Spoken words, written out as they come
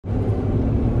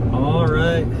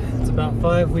right, it's about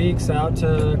 5 weeks out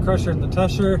to Crusher and the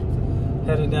Tushar,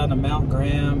 headed down to Mt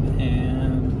Graham,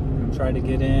 and try to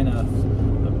get in a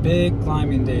big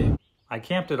climbing day. I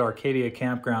camped at Arcadia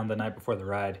Campground the night before the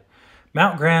ride.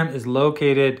 Mt Graham is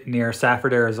located near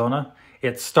Safford, Arizona.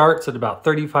 It starts at about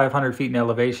 3,500 feet in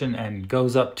elevation and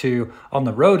goes up to, on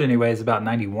the road anyways, about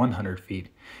 9,100 feet.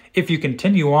 If you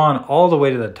continue on all the way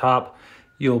to the top,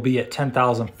 you'll be at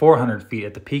 10,400 feet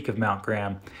at the peak of Mt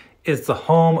Graham. It's the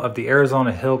home of the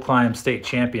Arizona Hill Climb State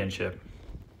Championship.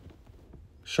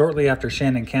 Shortly after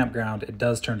Shannon Campground, it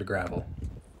does turn to gravel.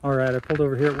 All right, I pulled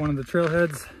over here at one of the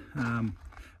trailheads. The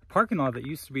parking lot that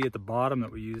used to be at the bottom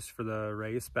that we used for the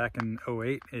race back in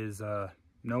 '08 is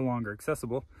no longer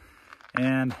accessible.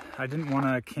 And I didn't want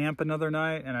to camp another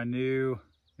night, and I knew,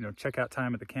 checkout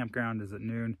time at the campground is at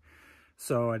noon.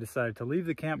 So I decided to leave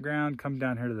the campground, come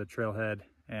down here to the trailhead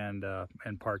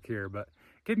and park here. But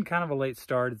getting kind of a late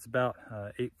start. It's about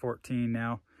 8:14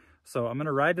 now. So I'm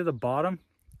gonna ride to the bottom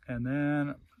and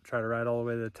then try to ride all the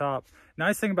way to the top.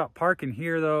 Nice thing about parking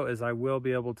here though is I will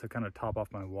be able to kind of top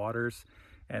off my waters,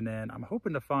 and then I'm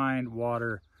hoping to find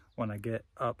water when I get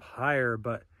up higher,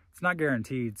 but it's not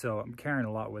guaranteed, so I'm carrying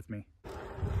a lot with me.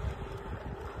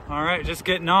 All right, just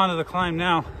getting on to the climb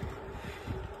now.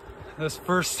 This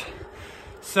first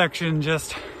section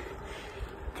just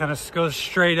kind of goes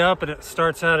straight up, and it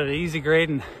starts out at easy grade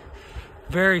and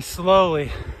very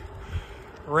slowly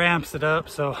ramps it up,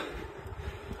 so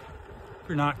if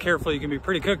you're not careful, you can be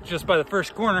pretty cooked just by the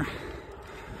first corner.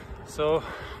 So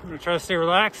I'm gonna try to stay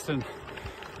relaxed and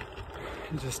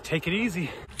just take it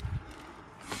easy.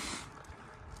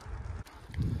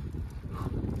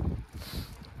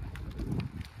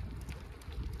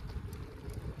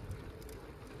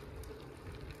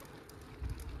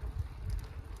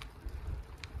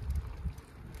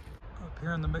 Up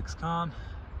here in the mixed con,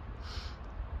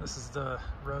 this is the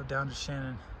road down to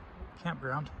Shannon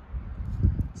Campground.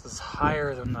 This is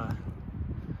higher than the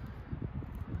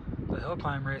hill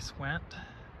climb race went.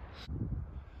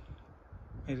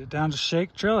 Made it down to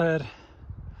Shake Trailhead.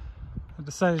 I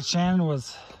decided Shannon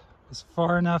was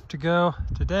far enough to go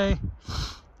today.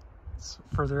 It's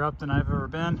further up than I've ever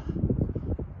been.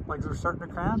 Legs are starting to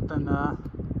cramp, and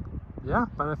yeah,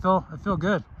 but I feel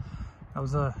good. That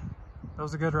was a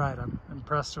good ride. I'm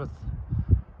impressed with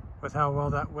how well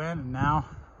that went, and now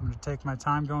I'm gonna take my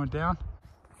time going down.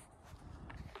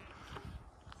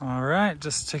 All right,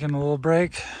 just taking a little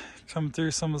break, coming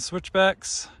through some of the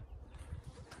switchbacks.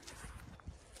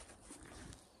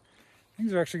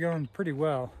 Things are actually going pretty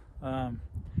well.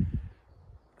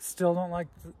 Still don't like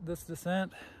this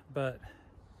descent, but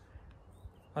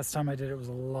last time I did it was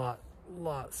a lot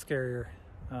scarier.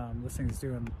 This thing's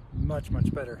doing much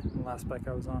better than the last bike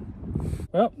I was on.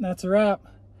 Well, that's a wrap.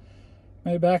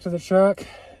 Made it back to the truck,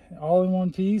 all in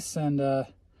one piece, and I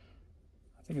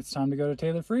think it's time to go to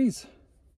Taylor Freeze.